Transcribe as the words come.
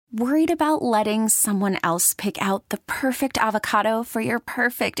Worried about letting someone else pick out the perfect avocado for your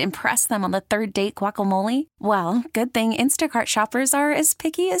perfect impress them on the third date guacamole? Well, good thing Instacart shoppers are as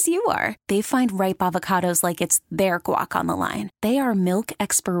picky as you are. They find ripe avocados like it's their guac on the line. They are milk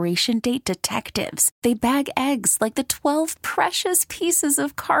expiration date detectives. They bag eggs like the 12 precious pieces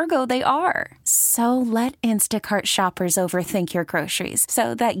of cargo they are. So let Instacart shoppers overthink your groceries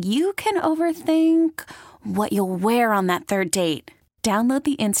so that you can overthink what you'll wear on that third date. Download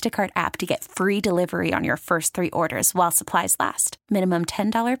the Instacart app to get free delivery on your first 3 orders while supplies last. Minimum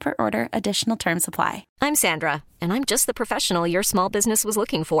 $10 per order. Additional terms apply. I'm Sandra, and I'm just the professional your small business was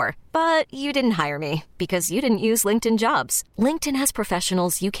looking for. But you didn't hire me because you didn't use LinkedIn Jobs. LinkedIn has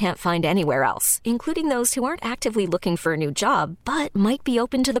professionals you can't find anywhere else, including those who aren't actively looking for a new job, but might be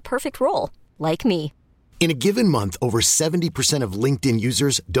open to the perfect role, like me. In a given month, over 70% of LinkedIn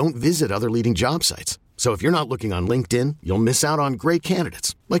users don't visit other leading job sites. So if you're not looking on LinkedIn, you'll miss out on great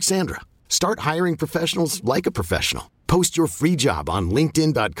candidates like Sandra. Start hiring professionals like a professional. Post your free job on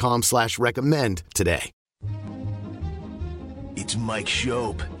linkedin.com/recommend today. It's Mike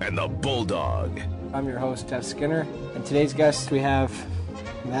Shope and the Bulldog. I'm your host, Jeff Skinner, and today's guest we have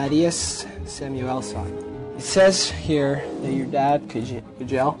Mattias Samuelsson. It says here that your dad,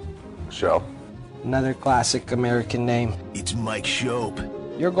 Kjell? Shell. Another classic American name. It's Mike Shope.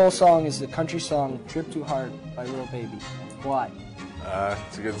 Your goal song is the country song "Trip Too Hard" by Lil Baby. Why?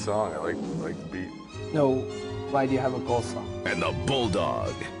 It's a good song. I like the beat. No, why do you have a goal song? And the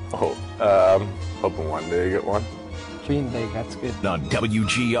Bulldog. Hoping one day I get one. Dream big, that's good. On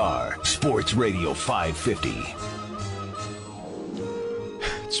WGR Sports Radio 550.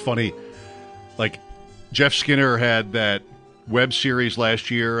 It's funny, like Jeff Skinner had that web series last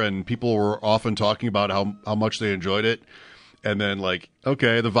year, and people were often talking about how much they enjoyed it. And then, like,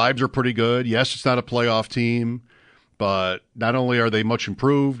 okay, the vibes are pretty good. Yes, it's not a playoff team, but not only are they much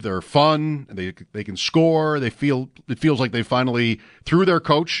improved, they're fun. They can score. It feels like they finally, through their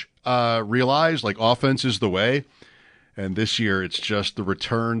coach, realized like offense is the way. And this year, it's just the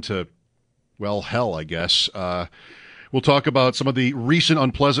return to, well, hell, I guess. We'll talk about some of the recent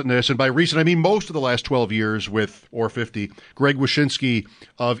unpleasantness, and by recent, I mean most of the last 12 years with or 50. Greg Wyshynski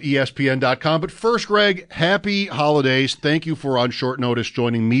of ESPN.com. But first, Greg, happy holidays. Thank you for on short notice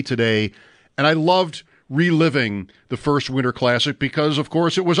joining me today. And I loved reliving the first Winter Classic because, of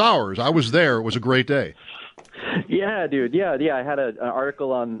course, it was ours. I was there. It was a great day. Yeah, dude. Yeah. I had an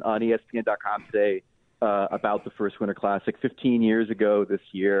article on ESPN.com today about the first Winter Classic 15 years ago this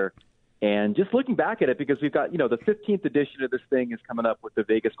year. And just looking back at it, because we've got, the 15th edition of this thing is coming up with the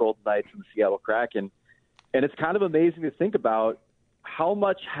Vegas Golden Knights and the Seattle Kraken. And it's kind of amazing to think about how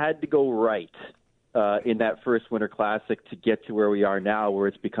much had to go right in that first Winter Classic to get to where we are now, where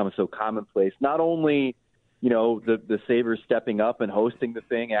it's become so commonplace. Not only, the Sabres stepping up and hosting the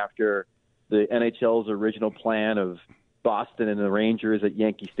thing after the NHL's original plan of Boston and the Rangers at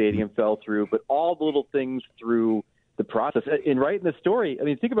Yankee Stadium fell through, but all the little things through the process. In writing the story, I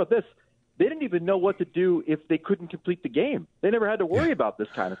mean, think about this. They didn't even know what to do if they couldn't complete the game. They never had to worry about this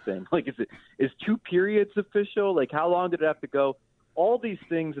kind of thing. Like, is 2 periods official? Like, how long did it have to go? All these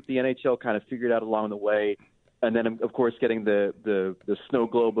things that the NHL kind of figured out along the way. And then, of course, getting the snow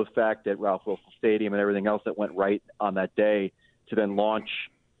globe effect at Ralph Wilson Stadium and everything else that went right on that day to then launch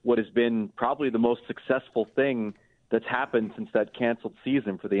what has been probably the most successful thing that's happened since that canceled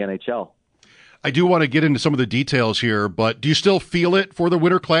season for the NHL. I do want to get into some of the details here, but do you still feel it for the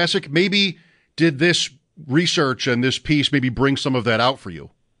Winter Classic? Maybe did this research and this piece maybe bring some of that out for you?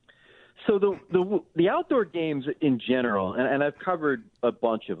 So the outdoor games in general, and I've covered a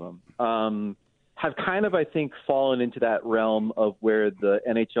bunch of them, have kind of, I think, fallen into that realm of where the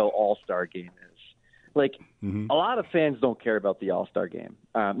NHL All-Star Game is. Like, a lot of fans don't care about the All-Star Game.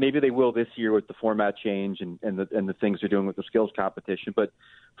 Maybe they will this year with the format change and the things they're doing with the skills competition. But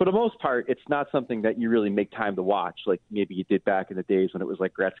for the most part, it's not something that you really make time to watch, like maybe you did back in the days when it was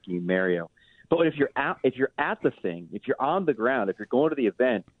like Gretzky and Mario. But if you're at the thing, if you're on the ground, if you're going to the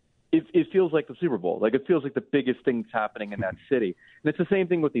event, it feels like the Super Bowl. Like, it feels like the biggest thing that's happening in that city. And it's the same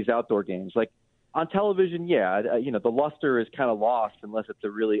thing with these outdoor games. Like, on television, the luster is kind of lost unless it's a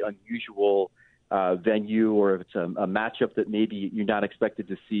really unusual venue, or if it's a matchup that maybe you're not expected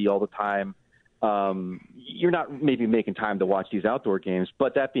to see all the time. You're not maybe making time to watch these outdoor games.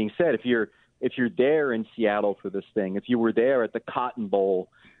 But that being said, if you're there in Seattle for this thing, if you were there at the Cotton Bowl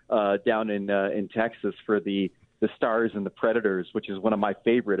down in Texas for the Stars and the Predators, which is one of my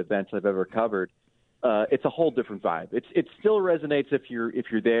favorite events I've ever covered, it's a whole different vibe. It still resonates if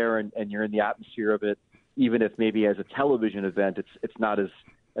you're there and you're in the atmosphere of it, even if maybe as a television event it's not as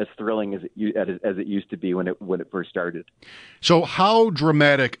as thrilling as it used to be when it first started. So how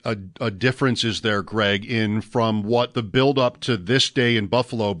dramatic a difference is there, Greg, in from what the build up to this day in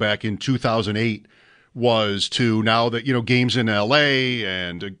Buffalo back in 2008 was to now that, games in LA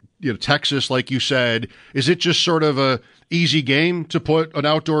and, Texas, like you said? Is it just sort of a easy game to put an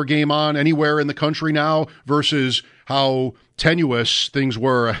outdoor game on anywhere in the country now versus how tenuous things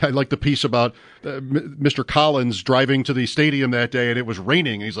were? I like the piece about Mr. Collins driving to the stadium that day and it was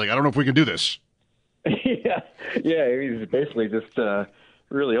raining. He's like, I don't know if we can do this. Yeah. He's basically just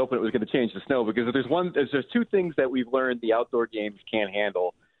really hoping it was going to change the snow, because there's two things that we've learned the outdoor games can't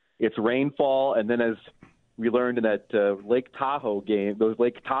handle. It's rainfall, and then as we learned in that Lake Tahoe games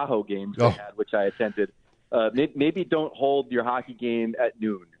they had, which I attended, maybe don't hold your hockey game at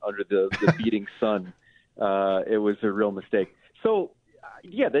noon under the beating sun. It was a real mistake. So,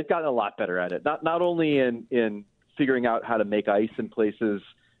 they've gotten a lot better at it. Not only in figuring out how to make ice in places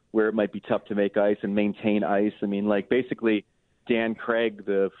where it might be tough to make ice and maintain ice. I mean, like basically Dan Craig,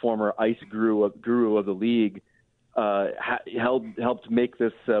 the former ice guru of the league, helped make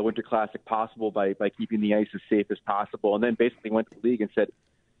this Winter Classic possible by keeping the ice as safe as possible, and then basically went to the league and said,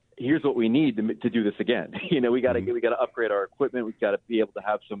 "Here's what we need to do this again. We got to upgrade our equipment. We've got to be able to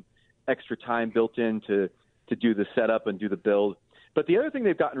have some extra time built in to do the setup and do the build." But the other thing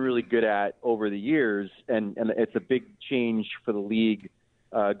they've gotten really good at over the years, and it's a big change for the league,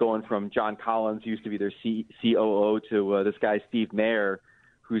 going from John Collins, who used to be their COO, to this guy Steve Mayer,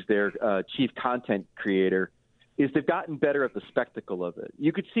 who's their chief content creator, is they've gotten better at the spectacle of it.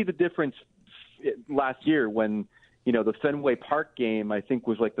 You could see the difference last year when, the Fenway Park game, I think,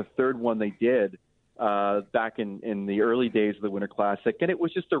 was like the third one they did back in the early days of the Winter Classic, and it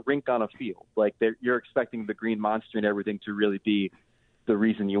was just a rink on a field. Like you're expecting the Green Monster and everything to really be the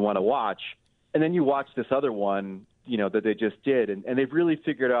reason you want to watch. And then you watch this other one, that they just did, and they've really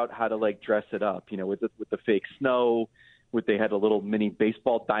figured out how to like dress it up, with the fake snow. They had a little mini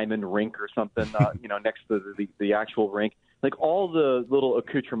baseball diamond rink or something, next to the actual rink. Like all the little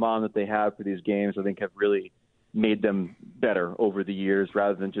accoutrement that they have for these games, I think have really made them better over the years,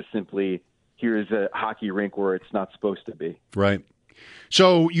 rather than just simply, here's a hockey rink where it's not supposed to be. Right.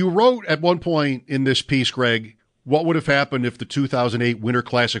 So you wrote at one point in this piece, Greg, what would have happened if the 2008 Winter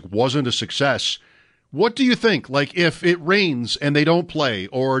Classic wasn't a success? What do you think? Like if it rains and they don't play,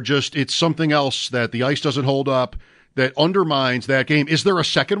 or just it's something else that the ice doesn't hold up that undermines that game, is there a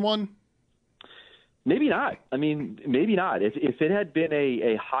second one? Maybe not. I mean, maybe not. If it had been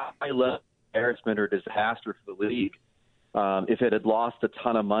a high-level embarrassment or disaster for the league, if it had lost a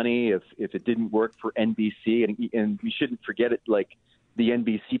ton of money, if it didn't work for NBC, and we shouldn't forget it, like the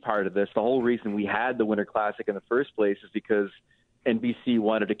NBC part of this, the whole reason we had the Winter Classic in the first place is because NBC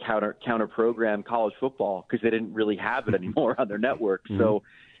wanted to counter program college football because they didn't really have it anymore on their network. Mm-hmm. So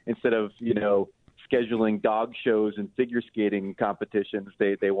instead of, scheduling dog shows and figure skating competitions,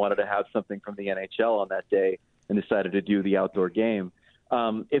 they wanted to have something from the NHL on that day and decided to do the outdoor game.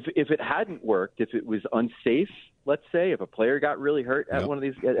 If it hadn't worked, if it was unsafe, let's say, if a player got really hurt at one of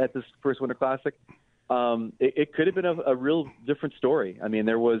these at this first Winter Classic, it could have been a real different story. I mean,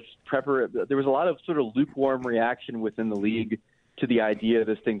 there was a lot of sort of lukewarm reaction within the league to the idea of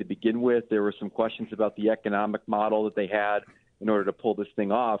this thing to begin with. There were some questions about the economic model that they had in order to pull this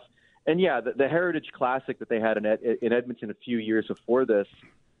thing off. And the Heritage Classic that they had in Edmonton a few years before this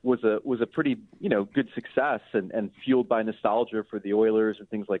was a pretty good success and fueled by nostalgia for the Oilers and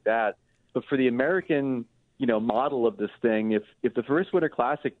things like that. But for the American model of this thing, if the first Winter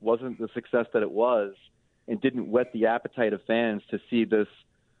Classic wasn't the success that it was and didn't whet the appetite of fans to see this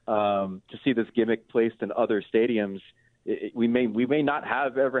gimmick placed in other stadiums, we may not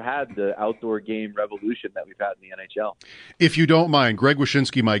have ever had the outdoor game revolution that we've had in the NHL. If you don't mind, Greg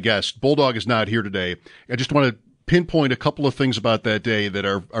Wyshynski, my guest. Bulldog is not here today. I just want to pinpoint a couple of things about that day that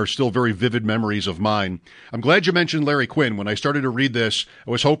are still very vivid memories of mine. I'm glad you mentioned Larry Quinn. When I started to read this, I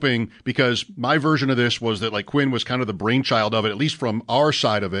was hoping, because my version of this was that like Quinn was kind of the brainchild of it, at least from our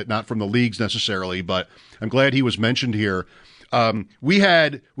side of it, not from the leagues necessarily, but I'm glad he was mentioned here. We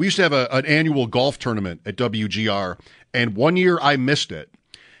used to have an annual golf tournament at WGR, and one year I missed it.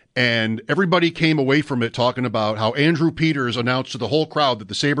 And everybody came away from it talking about how Andrew Peters announced to the whole crowd that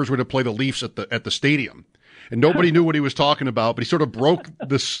the Sabres were to play the Leafs at the stadium. And nobody knew what he was talking about, but he sort of broke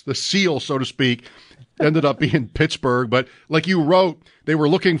the seal, so to speak. Ended up being Pittsburgh. But like you wrote, they were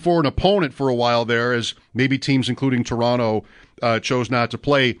looking for an opponent for a while there, as maybe teams, including Toronto, chose not to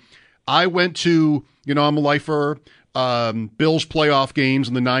play. I went to, I'm a lifer, Bills playoff games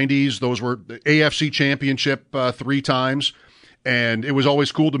in the 90s. Those were the AFC championship 3 times. And it was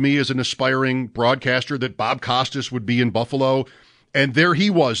always cool to me as an aspiring broadcaster that Bob Costas would be in Buffalo. And there he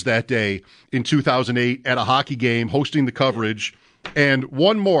was that day in 2008 at a hockey game hosting the coverage. And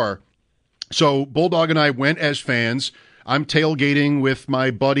one more. So Bulldog and I went as fans. I'm tailgating with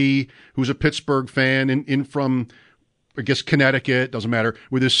my buddy who's a Pittsburgh fan in from, I guess, Connecticut, doesn't matter,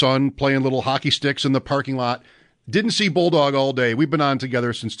 with his son playing little hockey sticks in the parking lot. Didn't see Bulldog all day. We've been on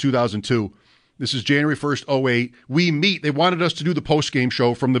together since 2002. This is January 1st, 2008. We meet. They wanted us to do the post-game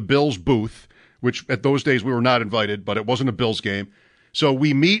show from the Bills booth, which at those days we were not invited, but it wasn't a Bills game. So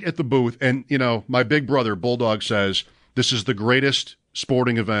we meet at the booth, and, you know, my big brother, Bulldog, says, this is the greatest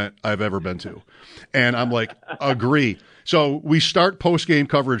sporting event I've ever been to. And I'm like, agree. So we start post-game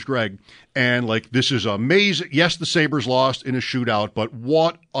coverage, Greg, and, like, this is amazing. Yes, the Sabres lost in a shootout, but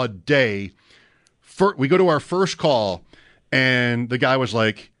what a day. We go to our first call, and the guy was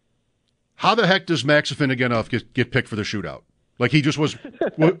like, how the heck does Max Afinogenov get picked for the shootout? Like, he just was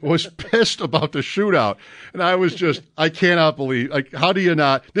pissed about the shootout. And I was just, I cannot believe, like, how do you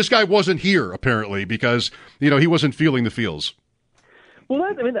not? This guy wasn't here, apparently, because, you know, he wasn't feeling the feels. Well,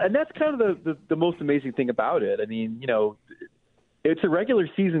 and that's kind of the most amazing thing about it. I mean, you know, it's a regular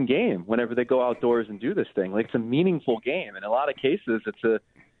season game whenever they go outdoors and do this thing. Like, it's a meaningful game. In a lot of cases,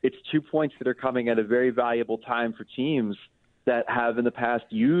 it's 2 points that are coming at a very valuable time for teams that have in the past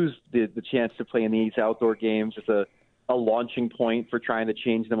used the chance to play in these outdoor games as a launching point for trying to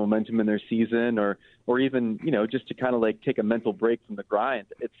change the momentum in their season, or even, you know, just to kind of like take a mental break from the grind.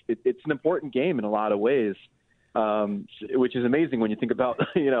 It's an important game in a lot of ways, which is amazing when you think about,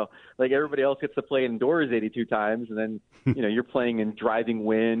 you know, like everybody else gets to play indoors 82 times, and then, you know, you're playing in driving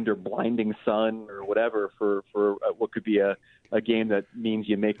wind or blinding sun or whatever for what could be a game that means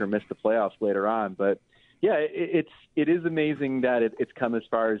you make or miss the playoffs later on. But yeah, it is amazing that it's come as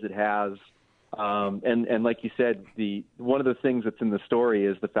far as it has. And like you said, one of the things that's in the story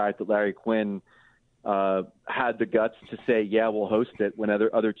is the fact that Larry Quinn had the guts to say, yeah, we'll host it, when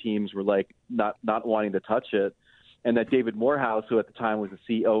other teams were like not wanting to touch it. And that David Morehouse, who at the time was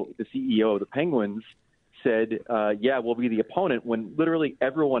the CEO of the Penguins, said, yeah, we'll be the opponent, when literally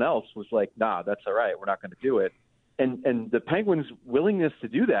everyone else was like, nah, that's all right, we're not going to do it. And the Penguins' willingness to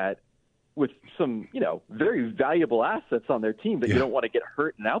do that with some, you know, very valuable assets on their team that you don't want to get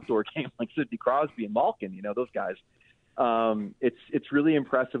hurt in an outdoor game like Sidney Crosby and Malkin, you know, those guys. It's really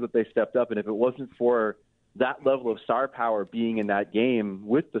impressive that they stepped up. And if it wasn't for that level of star power being in that game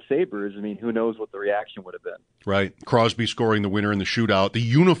with the Sabres, I mean, who knows what the reaction would have been. Right. Crosby scoring the winner in the shootout. The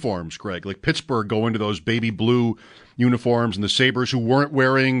uniforms, Greg, like Pittsburgh going to those baby blue uniforms, and the Sabres, who weren't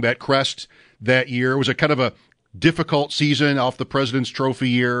wearing that crest that year. It was a kind of a difficult season off the President's Trophy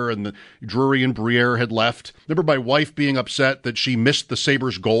year, and the Drury and Briere had left. Remember my wife being upset that she missed the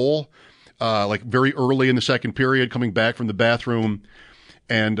Sabres goal, like very early in the second period, coming back from the bathroom.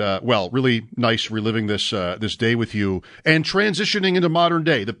 And, well, really nice reliving this day with you. And transitioning into modern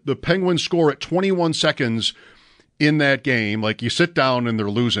day, the Penguins score at 21 seconds in that game. Like, you sit down and they're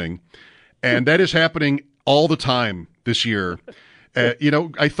losing. And that is happening all the time this year. You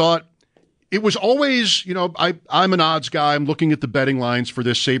know, I thought it was always, you know, I'm an odds guy. I'm looking at the betting lines for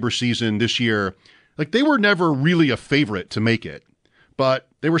this Sabre season this year. Like, they were never really a favorite to make it, but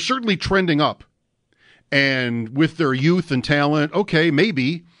they were certainly trending up. And with their youth and talent, okay,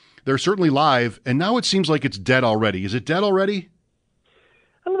 maybe. They're certainly live. And now it seems like it's dead already. Is it dead already?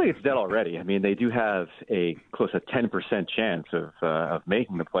 I don't think it's dead already. I mean, they do have a close to 10% chance of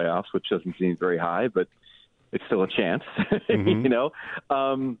making the playoffs, which doesn't seem very high, but it's still a chance.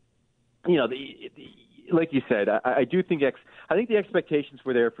 Mm-hmm. Like you said, I do think I think the expectations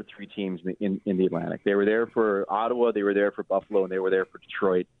were there for three teams in the Atlantic. They were there for Ottawa, they were there for Buffalo, and they were there for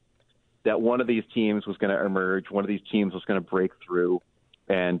Detroit. That one of these teams was going to emerge, one of these teams was going to break through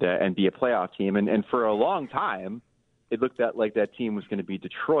and be a playoff team. And for a long time, it looked like that team was going to be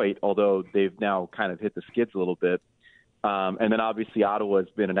Detroit, although they've now kind of hit the skids a little bit. And then obviously Ottawa has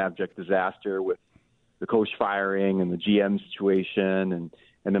been an abject disaster with the coach firing and the GM situation.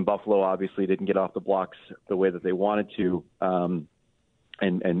 And then Buffalo obviously didn't get off the blocks the way that they wanted to and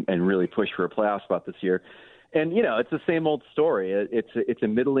really push for a playoff spot this year. And, you know, it's the same old story. It's a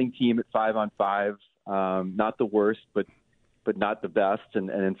middling team at 5-on-5, not the worst, but not the best, and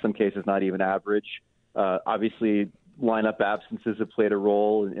in some cases not even average. Obviously, lineup absences have played a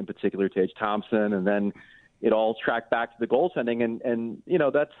role, in particular Tage Thompson, and then it all tracked back to the goaltending. And you know,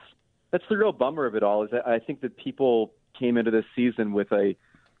 that's the real bummer of it all, is that I think that people came into this season with a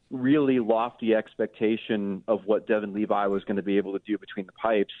really lofty expectation of what Devin Levi was going to be able to do between the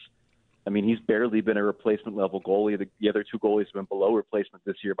pipes. I mean, he's barely been a replacement-level goalie. The other two goalies have been below replacement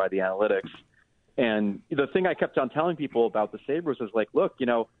this year by the analytics. And the thing I kept on telling people about the Sabres was like, look, you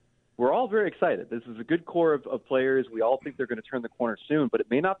know, we're all very excited. This is a good core of players. We all think they're going to turn the corner soon, but it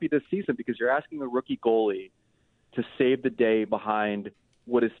may not be this season because you're asking a rookie goalie to save the day behind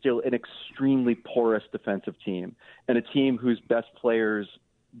what is still an extremely porous defensive team and a team whose best players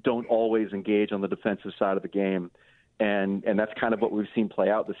don't always engage on the defensive side of the game. And that's kind of what we've seen play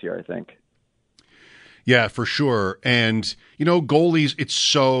out this year, I think. Yeah, for sure. And, goalies, it's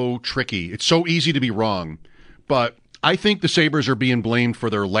so tricky. It's so easy to be wrong. But I think the Sabres are being blamed for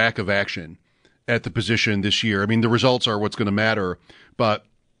their lack of action at the position this year. I mean, the results are what's going to matter. But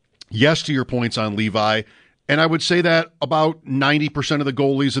yes, to your points on Levi, and I would say that about 90% of the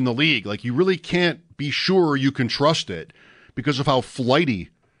goalies in the league, like you really can't be sure you can trust it because of how flighty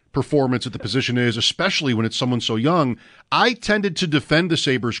performance at the position is, especially when it's someone so young. I tended to defend the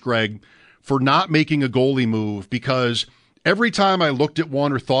Sabres, Greg, for not making a goalie move because every time I looked at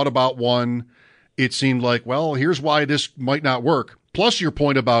one or thought about one, it seemed like, well, here's why this might not work. Plus your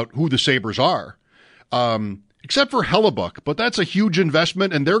point about who the Sabres are, except for Hellebuck, but that's a huge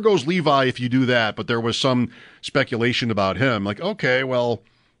investment, and there goes Levi if you do that. But there was some speculation about him. Like, okay, well,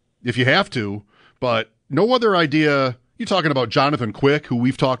 if you have to, but no other idea. You're talking about Jonathan Quick, who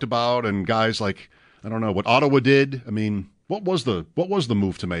we've talked about, and guys like, I don't know, what Ottawa did. I mean, what was the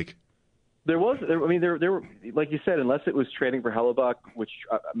move to make? There were, like you said, unless it was trading for Hellebuck, which,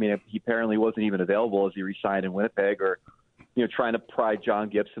 he apparently wasn't even available as he re-signed in Winnipeg, or, trying to pry John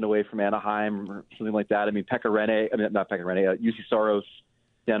Gibson away from Anaheim or something like that. UC Soros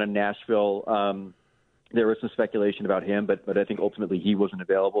down in Nashville. There was some speculation about him, but I think ultimately he wasn't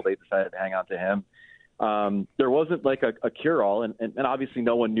available. They decided to hang on to him. There wasn't like a cure-all, and obviously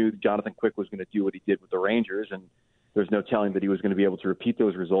no one knew Jonathan Quick was going to do what he did with the Rangers, and there's no telling that he was going to be able to repeat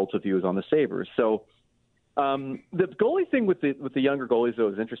those results if he was on the Sabres. So the goalie thing with the younger goalies, though,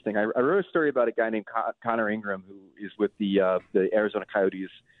 is interesting. I wrote a story about a guy named Connor Ingram, who is with the Arizona Coyotes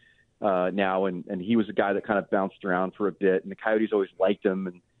now, and he was a guy that kind of bounced around for a bit, and the Coyotes always liked him,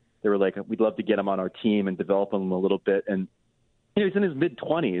 and they were like, we'd love to get him on our team and develop him a little bit. And he's in his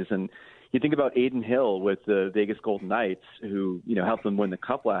mid-20s, and you think about Aiden Hill with the Vegas Golden Knights, who helped them win the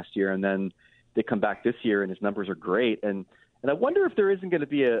Cup last year, and then they come back this year and his numbers are great. And I wonder if there isn't going to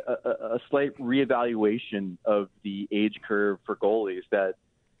be a slight reevaluation of the age curve for goalies that,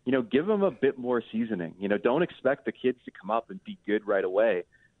 give them a bit more seasoning. Don't expect the kids to come up and be good right away.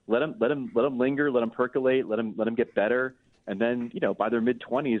 Let them linger, let them percolate, let them get better. And then, by their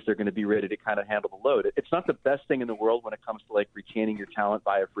mid-20s, they're going to be ready to kind of handle the load. It's not the best thing in the world when it comes to, like, retaining your talent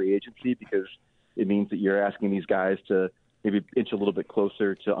via free agency, because it means that you're asking these guys to maybe inch a little bit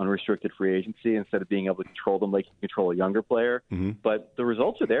closer to unrestricted free agency instead of being able to control them like you control a younger player. Mm-hmm. But the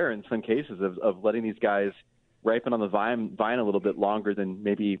results are there in some cases of letting these guys ripen on the vine a little bit longer than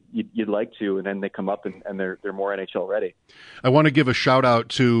maybe you'd like to, and then they come up and they're more NHL ready. I want to give a shout-out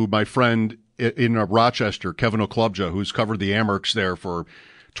to my friend in Rochester, Kevin Oklubja, who's covered the Amherst there for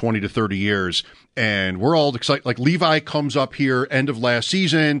 20 to 30 years. And we're all excited. Like, Levi comes up here end of last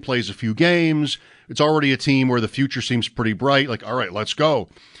season, plays a few games. It's already a team where the future seems pretty bright. Like, all right, let's go.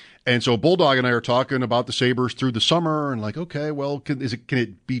 And so Bulldog and I are talking about the Sabres through the summer and like, okay, well, can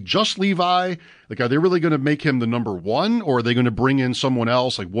it be just Levi? Like, are they really going to make him the number one, or are they going to bring in someone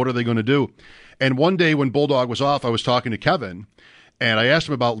else? Like, what are they going to do? And one day when Bulldog was off, I was talking to Kevin, and I asked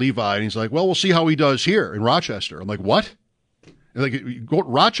him about Levi, and he's like, well, we'll see how he does here in Rochester. I'm like, what? And like, go to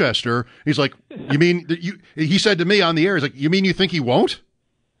Rochester? He's like, you mean, he said to me on the air, he's like, you mean you think he won't?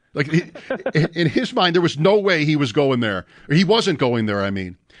 Like, in his mind, there was no way he was going there. Or he wasn't going there, I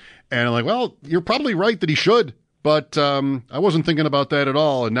mean. And I'm like, well, you're probably right that he should, but I wasn't thinking about that at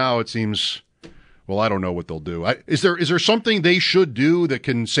all. And now it seems, well, I don't know what they'll do. Is there something they should do that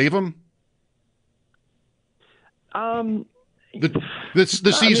can save him? The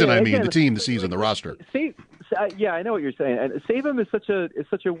season, I mean, the team, the season, the roster. Yeah, I know what you're saying. And save him is such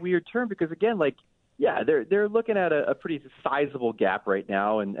a weird term because, again, like, yeah, they're looking at a pretty sizable gap right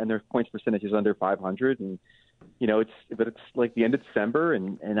now, and their points percentage is under 500, and it's like the end of December,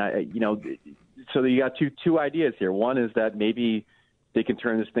 and so you got two ideas here. One is that maybe they can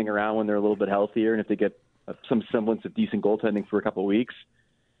turn this thing around when they're a little bit healthier, and if they get some semblance of decent goaltending for a couple of weeks,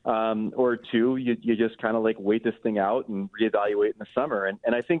 or two, you just kind of like wait this thing out and reevaluate in the summer.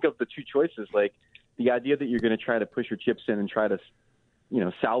 And I think of the two choices, like the idea that you're going to try to push your chips in and try to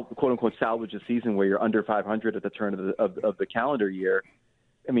quote unquote salvage a season where you're under 500 at the turn of the calendar year.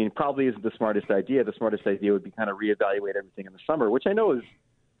 I mean, probably isn't the smartest idea. The smartest idea would be kind of reevaluate everything in the summer, which I know is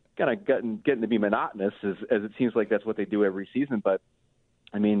kind of getting to be monotonous, as it seems like that's what they do every season. But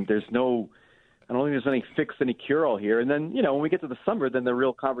I mean, I don't think there's any fix, any cure-all here. And then, when we get to the summer, then the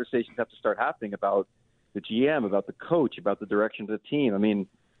real conversations have to start happening about the GM, about the coach, about the direction of the team. I mean,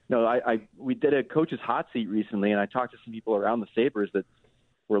 we did a coach's hot seat recently, and I talked to some people around the Sabres that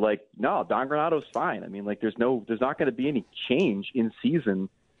were like, no, Don Granato's fine. I mean, like there's not going to be any change in season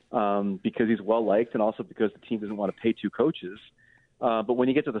because he's well liked, and also because the team doesn't want to pay two coaches. But when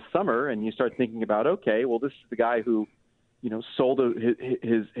you get to the summer and you start thinking about, okay, well, this is the guy who, sold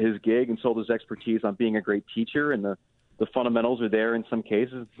his gig and sold his expertise on being a great teacher, and the fundamentals are there in some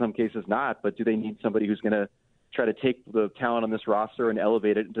cases not. But do they need somebody who's going to try to take the talent on this roster and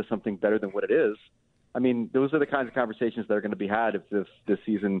elevate it into something better than what it is? I mean, those are the kinds of conversations that are going to be had if this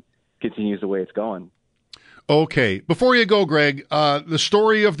season continues the way it's going. Okay. Before you go, Greg, the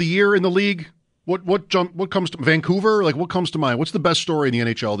story of the year in the league, what comes to Vancouver? Like, what comes to mind? What's the best story in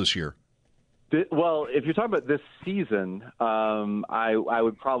the NHL this year? Well, if you're talking about this season, I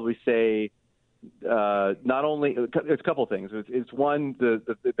would probably say not only it's a couple of things. It's one,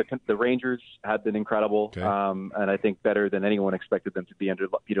 the Rangers have been incredible, okay. And I think better than anyone expected them to be under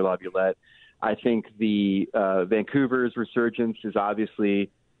Peter Laviolette. I think the Vancouver's resurgence is obviously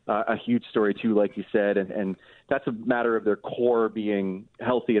a huge story too, like you said, and that's a matter of their core being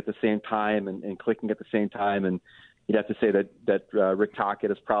healthy at the same time and clicking at the same time. And you'd have to say that Rick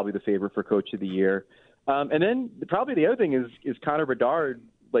Tocchet is probably the favorite for Coach of the Year. And then probably the other thing is Connor Bedard,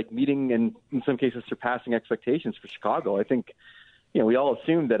 like meeting and in some cases surpassing expectations for Chicago. I think, we all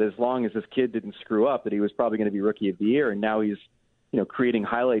assumed that as long as this kid didn't screw up, that he was probably going to be Rookie of the Year. And now he's, creating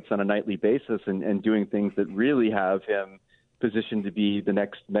highlights on a nightly basis and doing things that really have him positioned to be the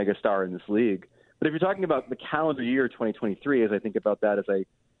next megastar in this league. But if you're talking about the calendar year 2023, as I think about that, as I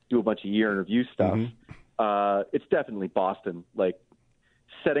do a bunch of year in review stuff, it's definitely Boston, like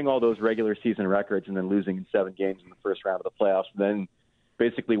setting all those regular season records and then losing in 7 games in the first round of the playoffs, and then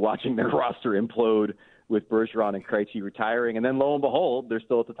basically watching their roster implode with Bergeron and Krejci retiring. And then lo and behold, they're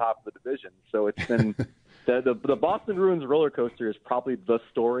still at the top of the division. So it's been the Boston Bruins roller coaster is probably the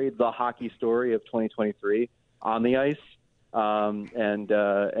hockey story of 2023 on the ice. And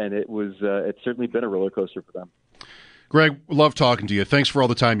it's certainly been a roller coaster for them. Greg, love talking to you. Thanks for all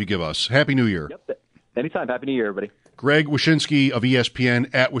the time you give us. Happy New Year. Yep. Anytime. Happy New Year, everybody. Greg Wyshynski of ESPN,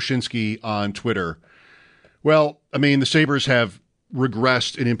 at Wyshynski on Twitter. Well, I mean, the Sabres have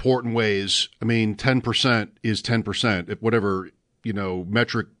regressed in important ways. I mean, 10% is 10%. Whatever,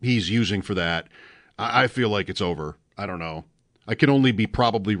 metric he's using for that, I feel like it's over. I don't know. I can only be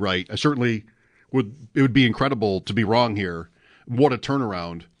probably right. I certainly it would be incredible to be wrong here. What a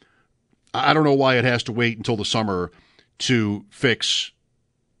turnaround. I don't know why it has to wait until the summer to fix,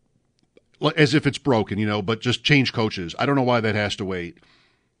 as if it's broken, but just change coaches. I don't know why that has to wait.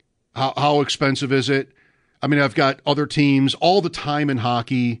 How expensive is it? I mean, I've got other teams all the time in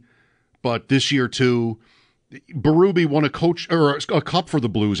hockey, but this year too, Berube won a cup for the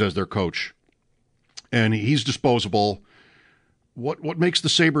Blues as their coach, and he's disposable. What makes the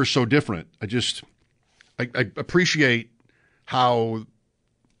Sabres so different? I appreciate how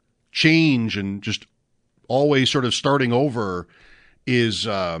change and just always sort of starting over is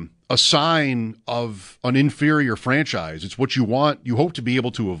a sign of an inferior franchise. It's what you hope to be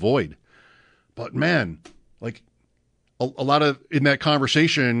able to avoid. But man, like a lot of in that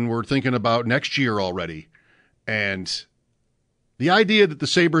conversation, we're thinking about next year already. And the idea that the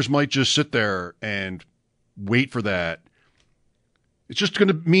Sabres might just sit there and wait for that, it's just going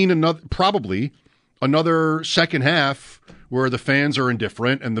to mean probably another second half where the fans are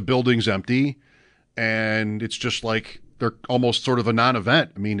indifferent and the building's empty, and it's just like they're almost sort of a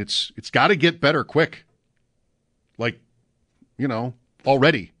non-event. I mean, it's got to get better quick. Like,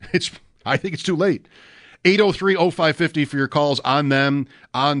 already. I think it's too late. 803-0550 for your calls on them,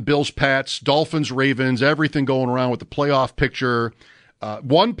 on Bills, Pats, Dolphins, Ravens, everything going around with the playoff picture.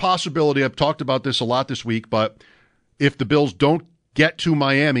 One possibility, I've talked about this a lot this week, but if the Bills don't get to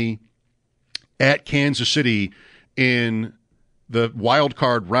Miami at Kansas City in the wild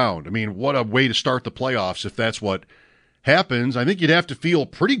card round, I mean, what a way to start the playoffs if that's what happens. I think you'd have to feel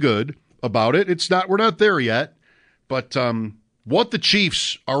pretty good about it. We're not there yet, but what the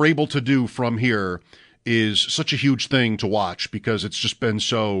Chiefs are able to do from here is such a huge thing to watch because it's just been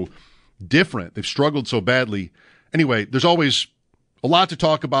so different. They've struggled so badly. Anyway, there's always a lot to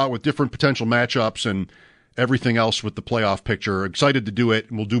talk about with different potential matchups and everything else with the playoff picture. Excited to do it,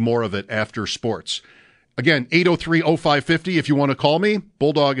 and we'll do more of it after sports. Again, 803-0550 if you want to call me.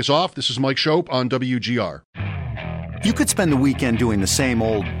 Bulldog is off. This is Mike Shope on WGR. You could spend the weekend doing the same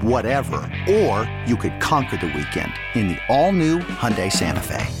old whatever, or you could conquer the weekend in the all-new Hyundai Santa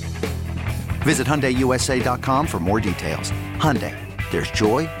Fe. Visit HyundaiUSA.com for more details. Hyundai, there's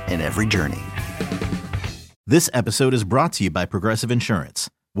joy in every journey. This episode is brought to you by Progressive Insurance.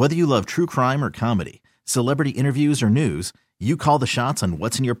 Whether you love true crime or comedy, celebrity interviews or news, You call the shots on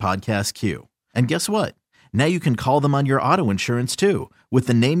what's in your podcast queue. And guess what? Now you can call them on your auto insurance too with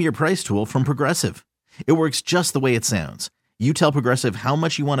the Name Your Price tool from Progressive. It works just the way it sounds. You tell Progressive how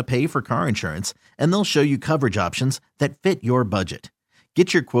much you want to pay for car insurance, and they'll show you coverage options that fit your budget.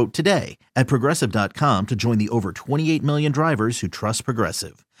 Get your quote today at Progressive.com to join the over 28 million drivers who trust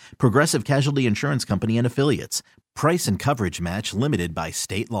Progressive. Progressive Casualty Insurance Company and Affiliates. Price and coverage match limited by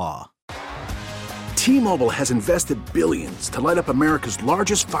state law. T-Mobile has invested billions to light up America's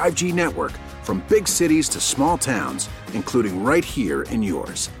largest 5G network, from big cities to small towns, including right here in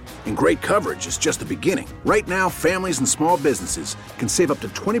yours. And great coverage is just the beginning. Right now, families and small businesses can save up to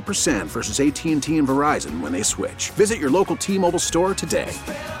 20% versus AT&T and Verizon when they switch. Visit your local T-Mobile store today.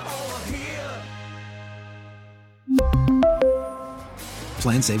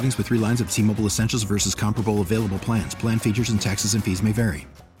 Plan savings with 3 lines of T-Mobile Essentials versus comparable available plans. Plan features and taxes and fees may vary.